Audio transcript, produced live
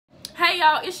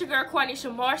y'all, it's your girl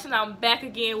Quaneshiamars, and I'm back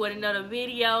again with another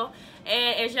video.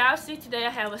 And as y'all see today,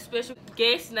 I have a special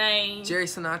guest named Jerry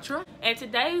Sinatra. And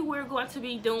today we're going to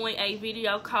be doing a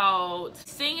video called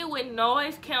Singing with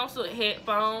Noise Canceled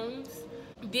Headphones.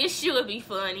 This should be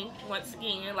funny, once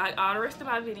again, like all the rest of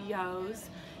my videos.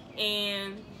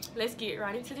 And let's get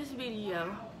right into this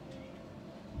video.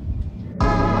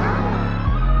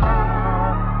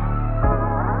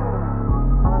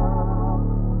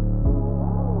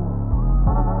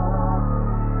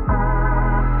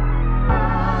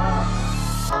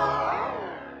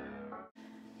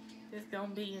 It's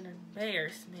gonna be an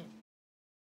embarrassment.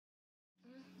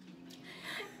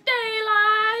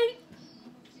 Daylight,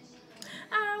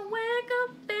 I wake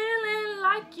up feeling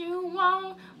like you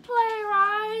won't play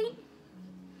right.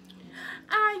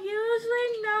 I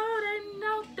usually know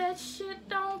that shit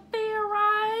don't feel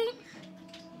right.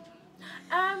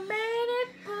 I made it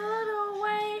put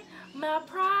away my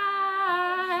pride.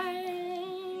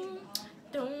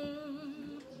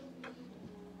 Doom.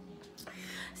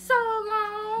 So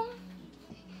long,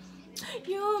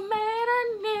 you made a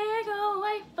nigga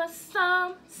wait for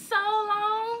so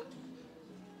long.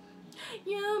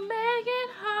 You make it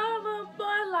hard,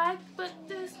 boy, like, but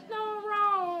there's no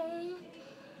wrong.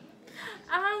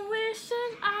 I'm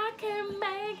wishing I can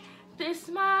make this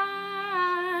mine.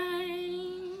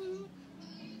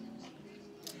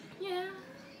 Yeah,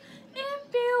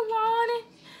 if you want it,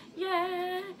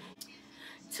 yeah.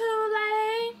 Too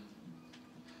late.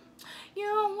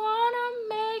 You wanna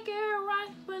make it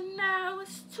right, but now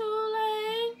it's too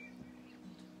late.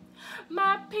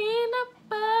 My peanut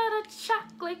butter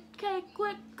chocolate cake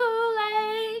with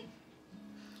Kool-Aid.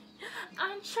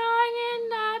 I'm trying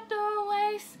not to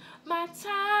waste my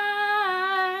time.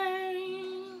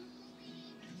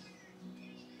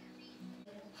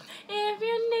 If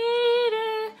you need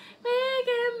it, we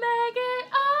can make it.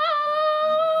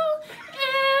 Oh,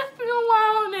 if you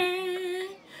want it,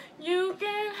 you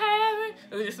can have it.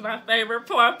 Oh, this is my favorite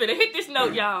part. I'm finna hit this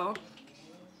note, y'all.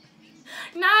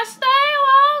 Now stay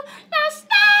woke,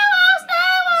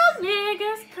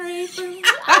 niggas creeping.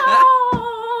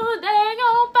 Oh, they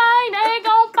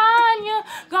gon' find you,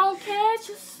 gon' catch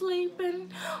you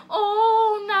sleeping.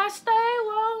 Oh, now stay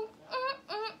woke,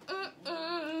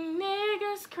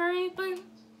 niggas creeping.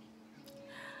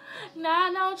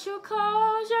 Now don't you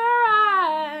close your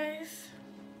eyes.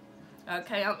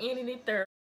 Okay, I'm ending it there.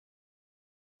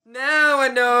 Now I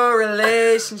know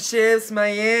relationships my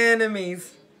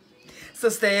enemies, so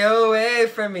stay away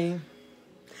from me.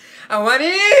 I want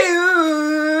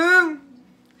you.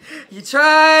 You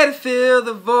try to fill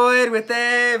the void with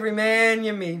every man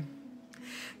you meet,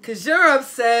 'cause you're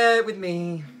upset with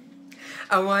me.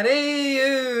 I wanted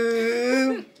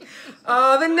you.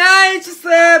 All the nights you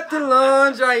slept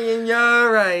alone, drying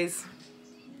your eyes.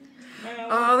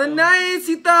 All the nights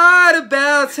you thought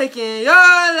about taking your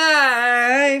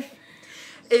life.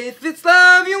 If it's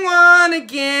love you want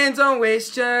again, don't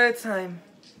waste your time.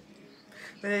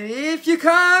 But if you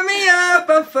call me up,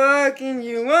 I'm fucking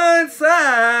you on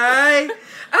side.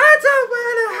 I don't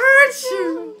wanna hurt you.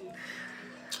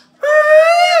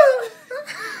 Ooh,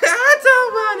 I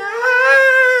don't wanna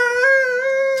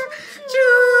hurt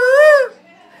you.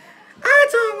 I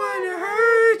don't wanna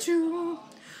hurt you.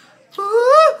 Ooh.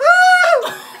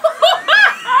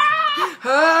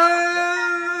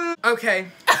 Okay.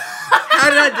 How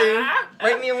did I do?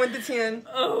 Rate me a 1 to 10.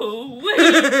 Oh, wait.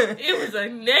 It was a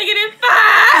 -5.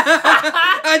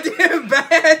 I did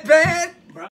bad.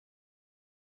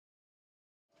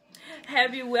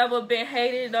 Have you ever been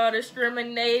hated or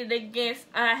discriminated against?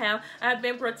 I have. I've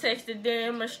been protested,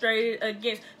 demonstrated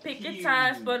against. Pick your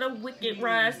times for the wicked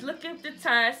rhymes. Look at the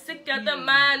time. Sick of the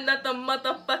mind of the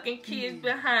motherfucking kids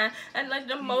behind. I like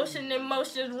the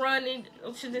emotions running,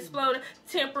 oceans exploding,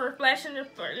 temper flashing the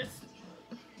furnace.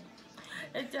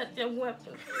 It's just a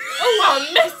weapon. Oh,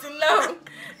 I'm messing up.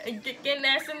 And kicking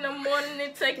ass in the morning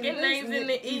and taking names in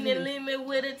the evening. Leave me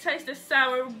with a taste of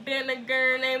sour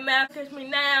vinegar in their mouth. Catch me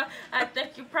now. I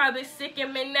think you probably sick of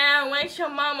me now. Ain't your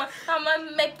mama? I'ma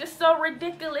make it so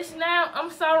ridiculous now. I'm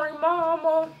sorry,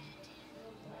 mama.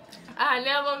 I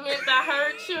never meant to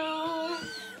hurt you.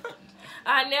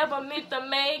 I never meant to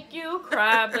make you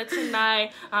cry. But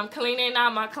tonight, I'm cleaning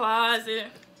out my closet.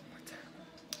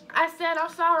 I said, I'm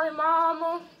sorry,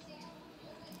 mama.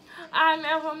 I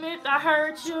never meant to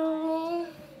hurt you.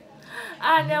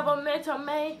 I never meant to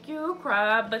make you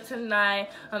cry, but tonight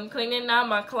I'm cleaning out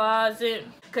my closet.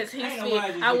 Cause he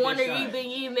said, I want to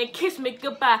even kiss me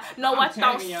goodbye. No, I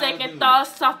thought second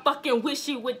thoughts, I fucking wish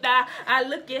he would die. I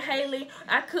look at Haley,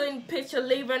 I couldn't picture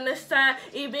leaving the side.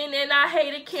 Even then I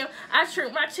hated Kim, I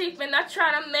tricked my chief and I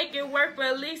try to make it work for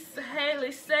at least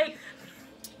Haley's sake.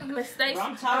 Mistakes,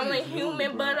 only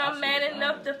human, but I'm man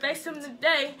enough to face him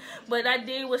today. But I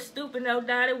did was stupid, no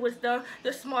doubt it was the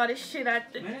smartest shit I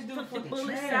did. Took the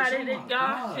bullets out of the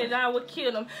gun, shit I would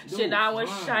kill him. Shit I would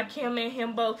shot Kim and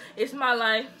him both. It's my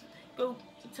life. Go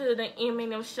to the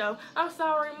Eminem show. I'm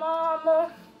sorry,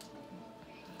 mama.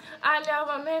 I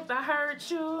never meant to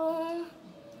hurt you.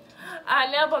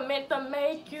 I never meant to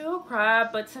make you cry,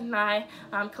 but tonight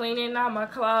I'm cleaning out my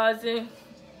closet.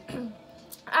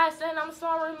 I said, I'm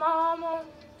sorry, mama.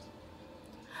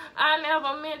 I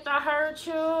never meant to hurt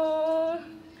you.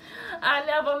 I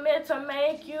never meant to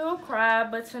make you cry,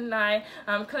 but tonight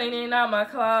I'm cleaning out my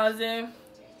closet.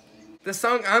 The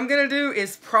song I'm gonna do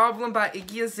is Problem by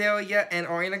Iggy Azalea and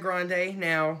Ariana Grande.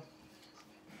 Now,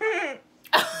 I'm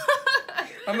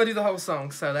gonna do the whole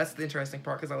song, so that's the interesting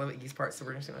part because I love Iggy's part, so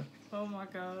we're just gonna. Oh my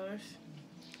gosh.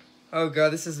 Oh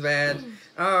god, this is bad.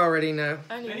 I already know.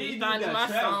 I need to find my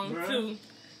song too.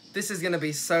 This is gonna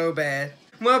be so bad.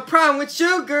 What problem with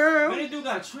you, girl? But they do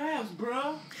got traps,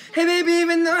 bro. Hey, baby,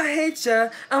 even though I hate ya,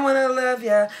 I wanna love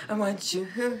ya, I want you,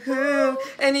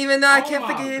 and even though I can't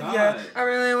forgive ya, I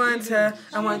really want to,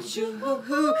 I want you,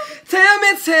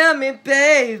 Tell me,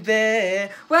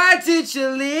 baby, why did you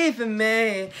leave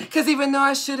me? Cause even though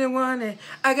I shouldn't want it,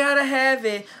 I gotta have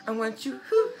it, I want you,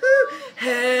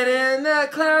 Head in the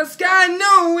clouds, got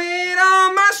no weight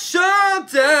on my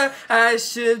shoulder. I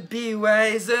should be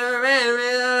wiser and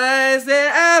realize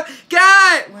that I've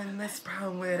got one less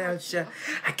problem without you.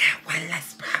 I got one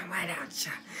less problem without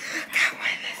you. Got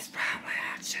one less problem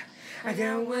without you. I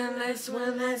got one less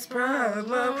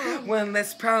problem. One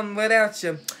less problem without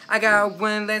you. I got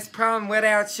one less problem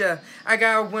without you. I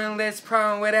got one less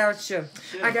problem without you.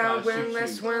 I got one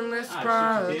less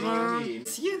problem.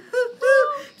 It's you.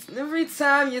 Every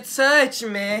time you touch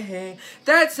me,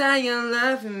 that's how you're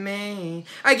loving me.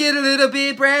 I get a little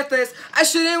bit breathless, I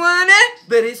shouldn't want it,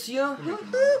 but it's you.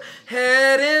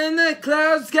 Head in the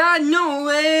clouds, got no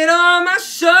weight on my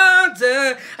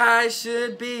shoulder. I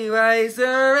should be wiser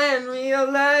and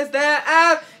realize that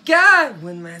I've got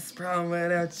one less problem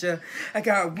without you. I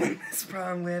got one less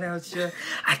problem without you.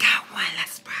 I got one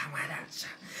less problem without you.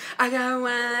 I got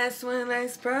one less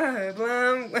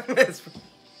problem.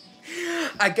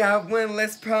 I got one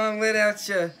less problem without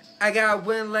you. I got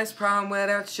one less problem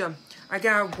without you. I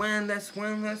got one less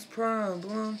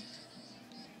problem.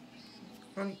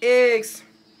 On eggs.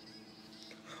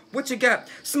 What you got?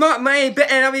 Smart money,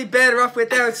 and I'll be better off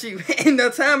without you. In no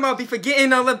time, I'll be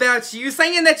forgetting all about you. You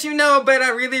saying that you know, but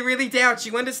I really doubt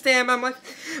you. Understand my life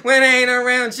when I ain't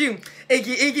around you.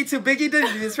 Iggy, too biggie to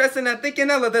do. Stressing, not thinking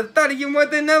all of the thought of you more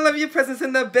than all of your presence.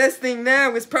 And the best thing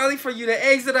now is probably for you to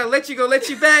exit. I let you go, let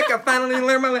you back. I finally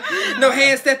learned my no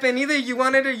hand stepping. Either you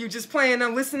want it or you just playing.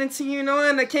 I'm listening to you,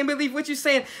 and I can't believe what you're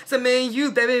saying. So me and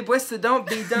you, baby boy, so don't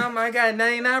be dumb. I got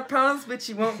 99 problems, but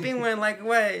you won't be one. Like,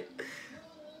 wait.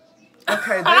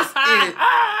 Okay, that's it.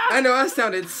 I know I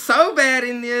sounded so bad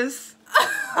in this.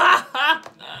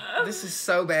 This is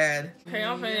so bad. Okay,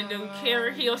 I'm finna do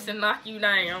Carrie Hilson, Knock You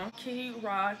Down. Keep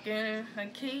rocking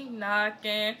and keep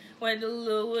knocking. Where the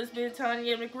Louis Vuitton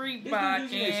McRee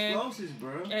rocking. Explosives,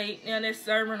 bro. And it's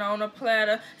serving on a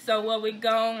platter. So what we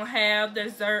gon' have,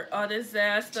 dessert or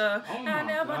disaster? Oh I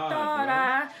never thought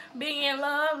I'd be in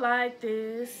love like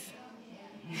this.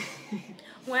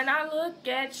 When I look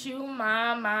at you,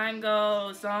 my mind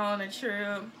goes on a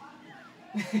trip.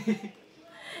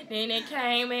 Then it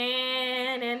came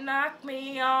in and knocked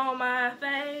me on my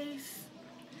face.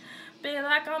 Feel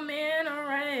like I'm in a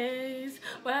race,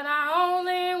 but I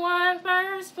only won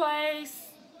first place.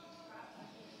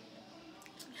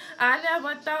 I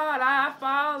never thought I'd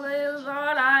fall in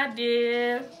love, I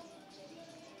did.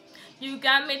 You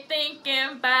got me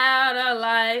thinking about a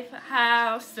life,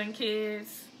 house, and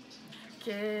kids.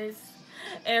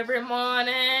 Every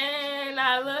morning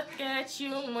I look at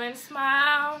you and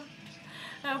smile.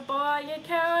 And boy, you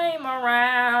came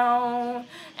around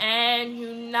and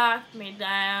you knocked me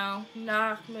down,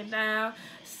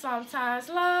 Sometimes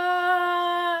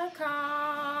love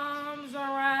comes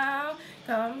around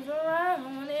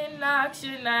and knocks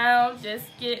you down. Just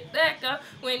get back up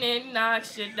when it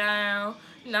knocks you down,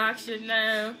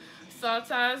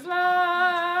 Sometimes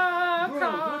love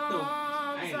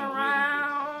comes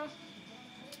around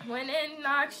when it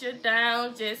knocks you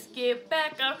down. Just get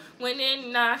back up when it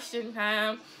knocks you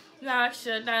down. knocks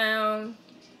you down.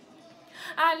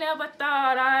 I never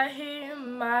thought I'd hear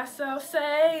myself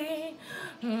say,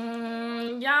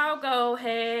 y'all go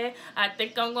ahead. I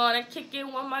think I'm gonna kick it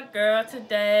with my girl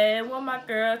today, with my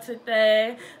girl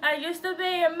today. I used to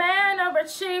be a man of a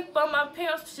chick, but my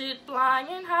pimp shit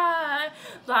flying high,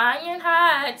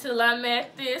 till I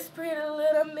met this pretty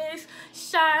little miss.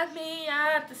 Shot me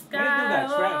out the sky,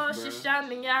 oh, she shot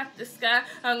me out the sky.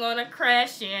 I'm gonna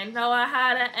crash in, know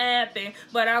how to happen,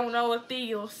 but I don't know it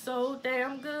feels so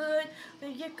damn good.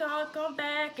 Then you gonna come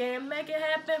back and make it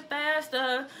happen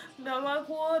faster. No, I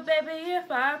would, baby,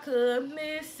 if I could.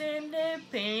 Miss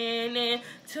Independent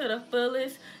to the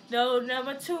fullest. No,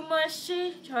 never too much.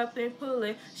 She chopped and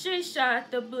pulling. She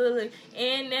shot the bullet.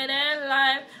 In that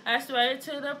life, I swear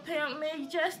to the pimp, me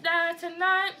just died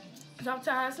tonight.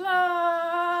 Sometimes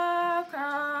love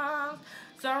comes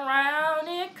around,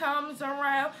 it comes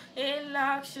around, it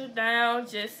knocks you down.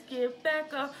 Just get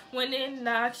back up when it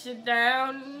knocks you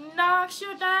down, knocks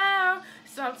you down.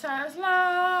 Sometimes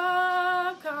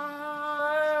love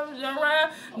comes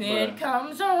around, it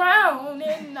comes around,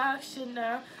 it knocks you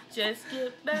down. Just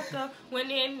get back up when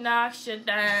it knocks you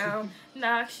down,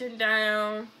 knocks you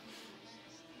down.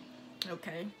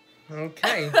 Okay.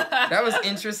 Okay. That was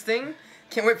interesting.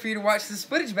 Can't wait for you to watch this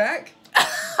footage back.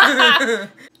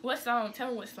 What song?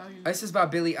 Tell me what song you know. This is by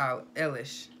Billie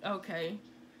Eilish. Okay.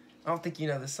 I don't think you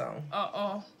know this song.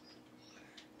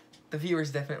 The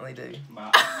viewers definitely do.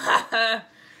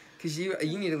 Cause you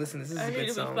need to listen. This is a good song. I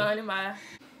need to be fun in my.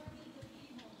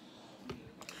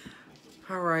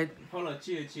 All right. Hold on,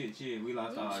 chill. We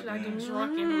lost all our like guns. a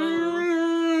drunken love.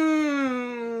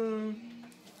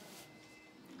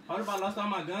 Hold up, I lost all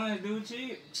my guns, dude.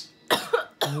 Chill.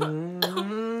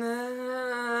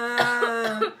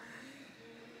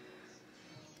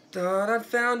 Thought I'd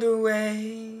found a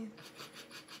way.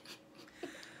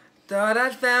 Thought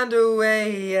I'd found a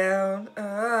way out.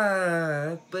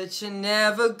 But you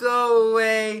never go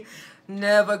away.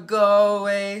 Never go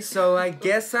away. So I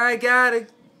guess I gotta.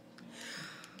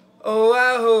 Oh,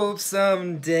 I hope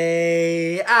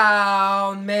someday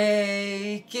I'll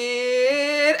make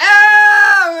it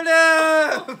out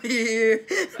of here.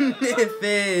 If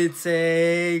it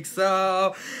takes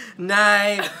all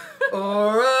night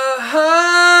or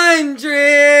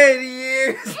 100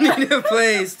 years, need a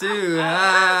place to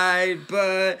hide,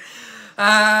 but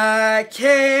I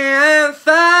can't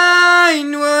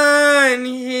find one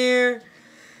here.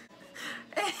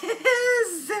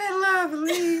 Isn't it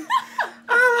lovely?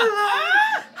 All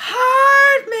alone,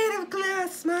 heart made of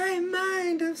glass, my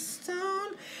mind of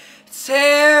stone.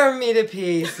 Tear me to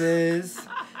pieces,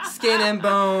 skin and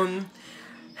bone.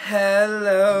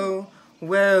 Hello,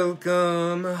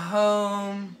 welcome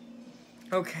home.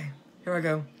 Okay, here I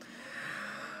go.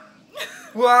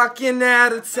 Walking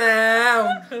out of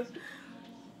town,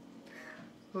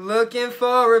 looking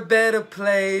for a better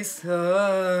place.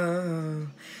 Oh,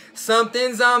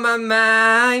 something's on my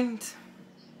mind.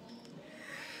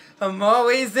 I'm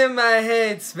always in my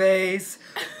headspace.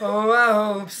 Oh, I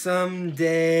hope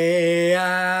someday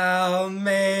I'll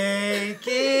make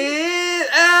it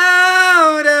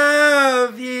out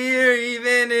of here,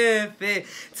 even if it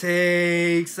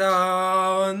takes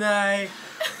all night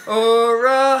or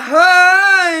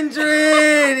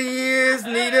 100 years.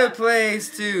 Need a place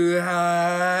to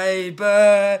hide,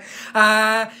 but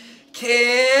I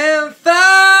can't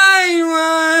find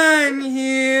one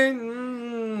here.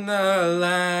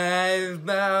 Alive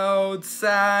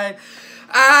outside,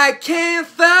 I can't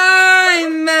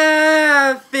find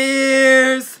my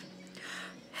fears.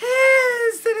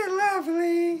 Isn't it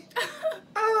lovely?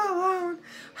 All alone,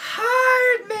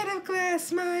 heart made of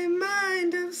glass, my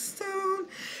mind of stone.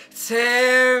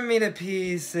 Tear me to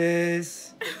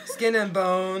pieces, skin and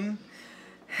bone.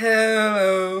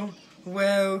 Hello,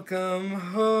 welcome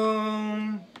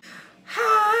home.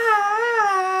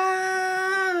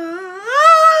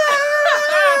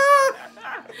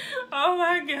 Oh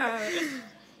my God.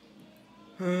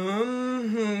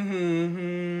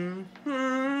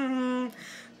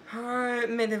 Heart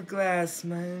made of glass,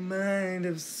 my mind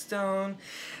of stone.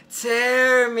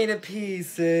 Tear me to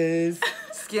pieces,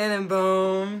 skin and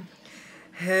bone.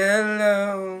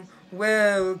 Hello,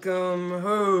 welcome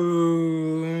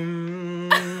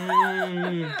home.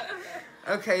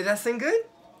 Okay, that sing good?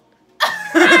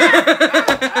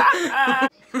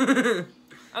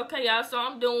 Okay, y'all, so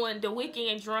I'm doing The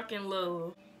Weeknd, Drunken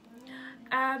Love.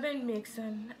 I've been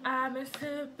mixing, I've been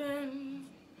sipping.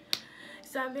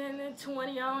 7 and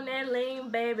 20 on that lean,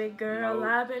 baby girl. No.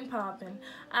 I've been popping,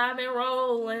 I've been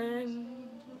rolling.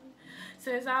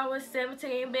 Since I was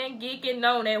 17, been geeking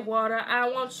on that water. I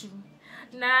want you,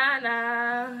 nah,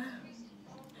 nah.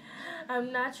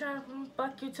 I'm not trying to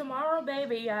fuck you tomorrow,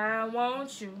 baby. I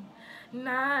want you.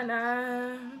 Nah,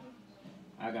 nah.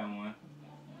 I got one.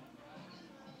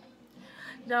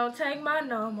 Don't take my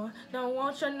number. Don't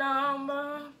want your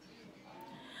number.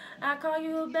 I call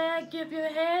you back if your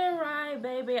head right,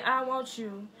 baby. I want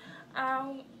you.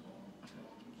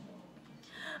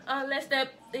 Unless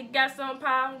that it got some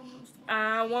problems,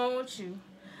 I want you.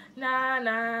 Nah,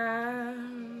 nah.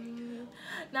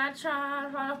 Not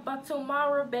trying to fuck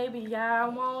tomorrow, baby. I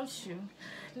want you.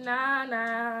 Nah,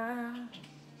 nah.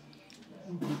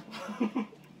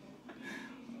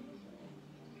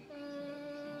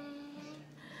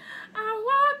 I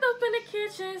walked up in the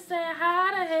kitchen saying,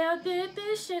 how the hell did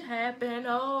this shit happen?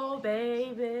 Oh,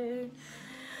 baby.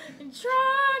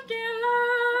 Drunk in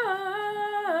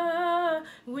love,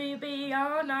 we be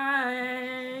all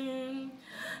night.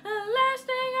 The last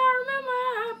thing I remember,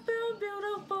 I feel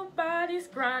beautiful bodies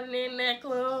grinding in that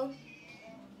club.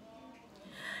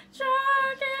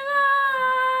 Drunk in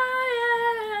love,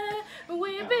 yeah,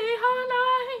 we be all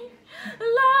night.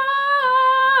 Love,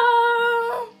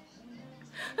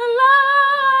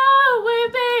 love, we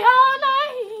be all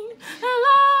night.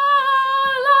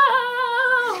 Love, love.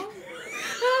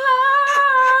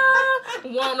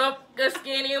 Want up the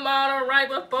skinny model right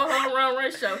before her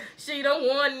runway show. She the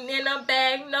one in the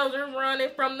bag, nose is running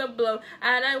from the blow.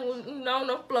 I done on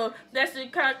the floor. That's the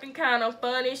kind of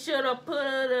funny. Should've put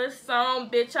her the song,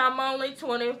 bitch. I'm only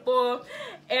 24.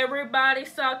 Everybody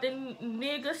sought the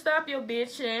nigga, stop your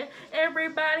bitching.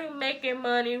 Everybody making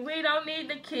money. We don't need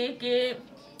to kick it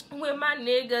with my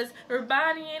niggas.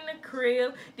 Everybody in the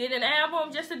crib. Did an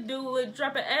album just to do it.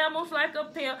 Dropping albums like a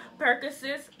pimp.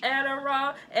 Percocets,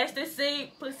 Adderall,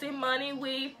 ecstasy, pussy, money,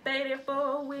 weed, faded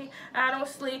for a week. I don't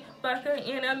sleep, fucking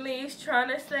enemies, trying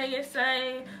to stay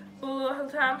insane.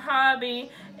 Full-time hobby.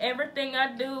 Everything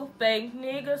I do fake.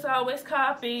 Niggas always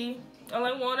copy. All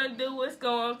I wanna do is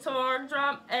go on tour and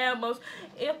drop albums.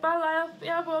 If I laugh, you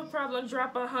have a problem,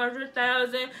 drop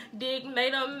 100,000. Dick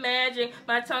made of magic.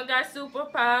 My tongue got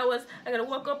superpowers. I gotta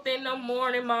wake up in the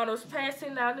morning, models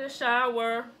passing out the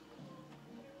shower.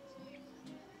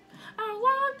 I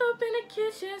walked up in the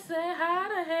kitchen, said, how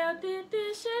the hell did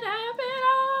this shit happen?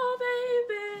 Oh,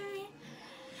 baby.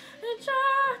 And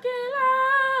drunk in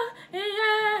love,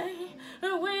 yeah.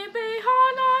 We be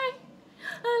all night.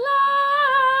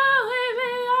 Love, we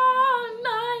be all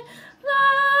night.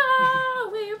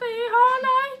 Love, we be all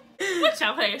night. What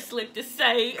y'all had slick to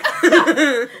say?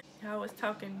 I was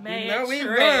talking mad No, we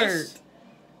trash. weren't.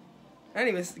 I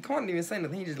didn't even, Quan didn't even say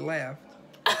nothing. He just laughed.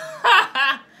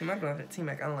 He might have been at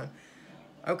T-Mac. I don't know.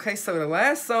 Okay, so the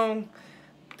last song,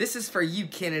 this is for you,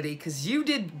 Kennedy, because you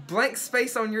did blank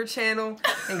space on your channel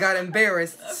and got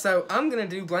embarrassed. So I'm going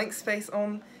to do blank space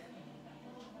on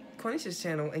Quaneshia's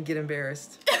channel and get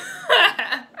embarrassed.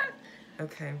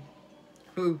 Okay.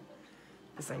 Ooh,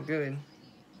 this ain't good.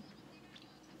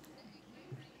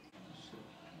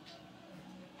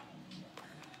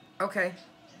 Okay.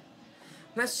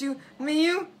 That's you, me,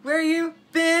 you, where you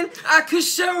been? I could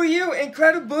show you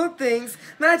incredible things.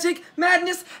 Magic,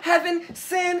 madness, heaven,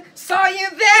 sin. Saw you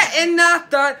there and I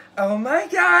thought, oh my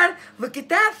God, look at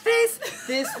that face.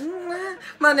 This,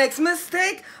 my next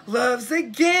mistake. Love's a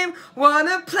game,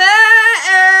 wanna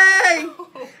play.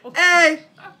 Hey,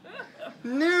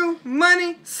 new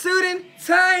money, suit and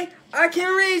tie. I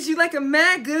can read you like a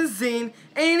magazine.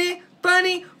 Ain't it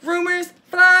funny? Rumors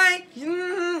fly.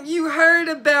 You heard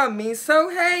about me, so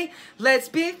hey, let's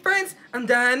be friends. I'm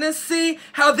dying to see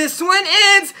how this one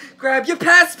ends. Grab your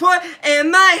passport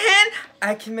and my hand.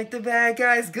 I can make the bad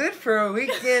guys good for a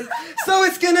weekend. So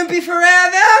it's gonna be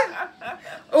forever,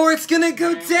 or it's gonna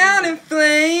go down in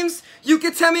flames. You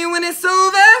can tell me when it's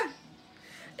over.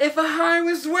 If a heart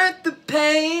was worth the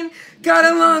pain. Got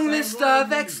a long list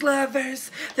of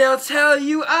ex-lovers. They'll tell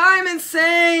you I'm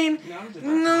insane.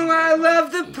 No, I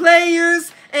love the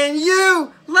players, and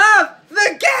you love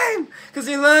the game. Cause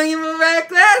you're young and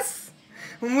reckless.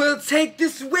 We'll take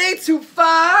this way too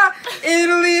far.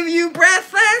 It'll leave you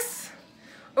breathless,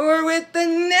 or with a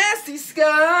nasty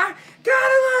scar.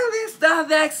 Got a long list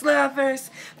of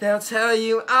ex-lovers. They'll tell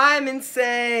you I'm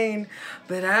insane.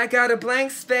 But I got a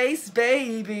blank space,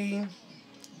 baby.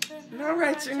 And I'll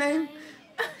write your name.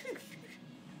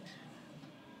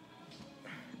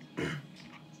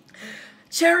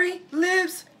 Cherry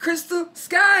lips, crystal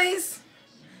skies,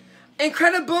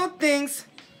 incredible things,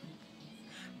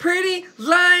 pretty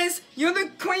lies. You're the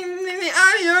queen in the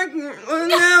eye.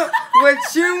 Now,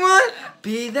 what you want?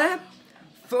 Be that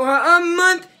for a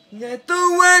month. Yet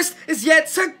the worst is yet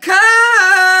to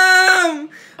come.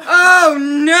 Oh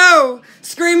no!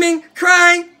 Screaming,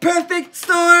 crying, perfect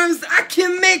storms. I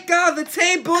can make all the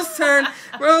tables turn.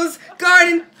 Rose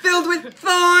garden filled with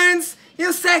thorns.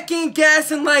 You're second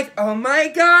guessing like, oh my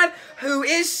God, who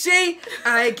is she?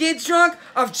 I get drunk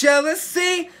off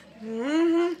jealousy.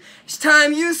 Each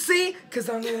time you see, 'cause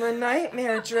I'm in a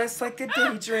nightmare dressed like a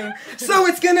daydream. So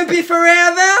it's gonna be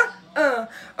forever,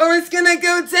 or it's gonna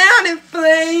go down in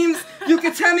flames. You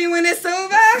can tell me when it's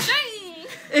over.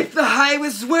 If the high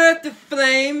was worth the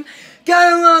flame.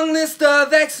 Got a long list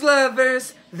of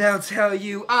ex-lovers. They'll tell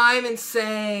you I'm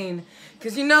insane.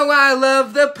 'Cause you know I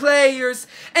love the players,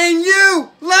 and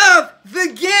you love the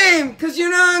game. 'Cause you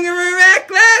know I'm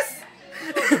reckless.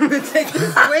 We're taking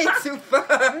this way too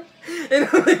far. And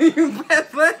I'll leave you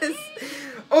breathless.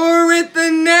 Or with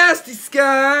the nasty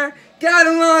scar. Got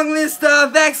a long list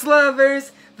of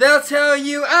ex-lovers. They'll tell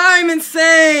you I'm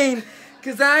insane.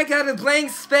 'Cause I got a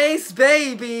blank space,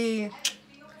 baby.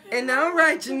 And I'll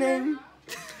write your name.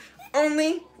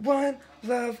 Only one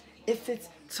love if it's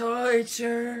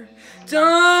torture.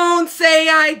 Don't say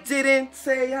I didn't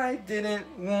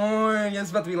warn. Yeah,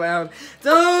 it's about to be loud.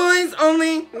 There's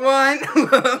only one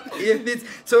love if it's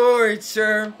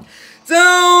torture.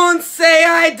 Don't say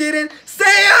I didn't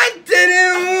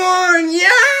warn.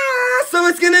 Yeah, so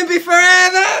it's gonna be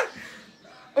forever,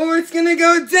 or it's gonna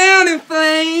go down in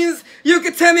flames. You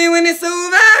can tell me when it's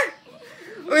over,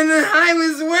 when the high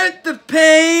was worth the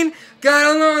pain.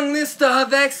 Got a long list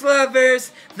of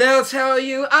ex-lovers. They'll tell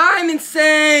you I'm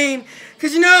insane.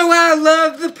 'Cause you know I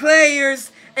love the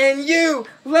players, and you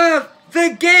love the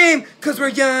game. 'Cause we're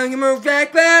young and we're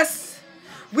reckless.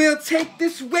 We'll take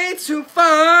this way too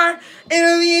far.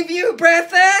 It'll leave you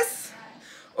breathless,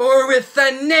 or with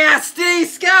a nasty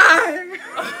scar.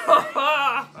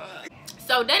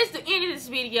 So that is the end of this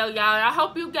video, y'all. I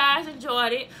hope you guys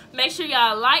enjoyed it. Make sure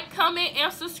y'all like, comment,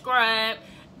 and subscribe.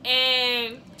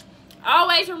 And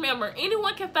always remember,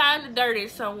 anyone can find the dirt in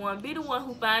someone. Be the one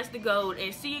who finds the gold.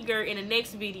 And see you girl in the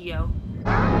next video.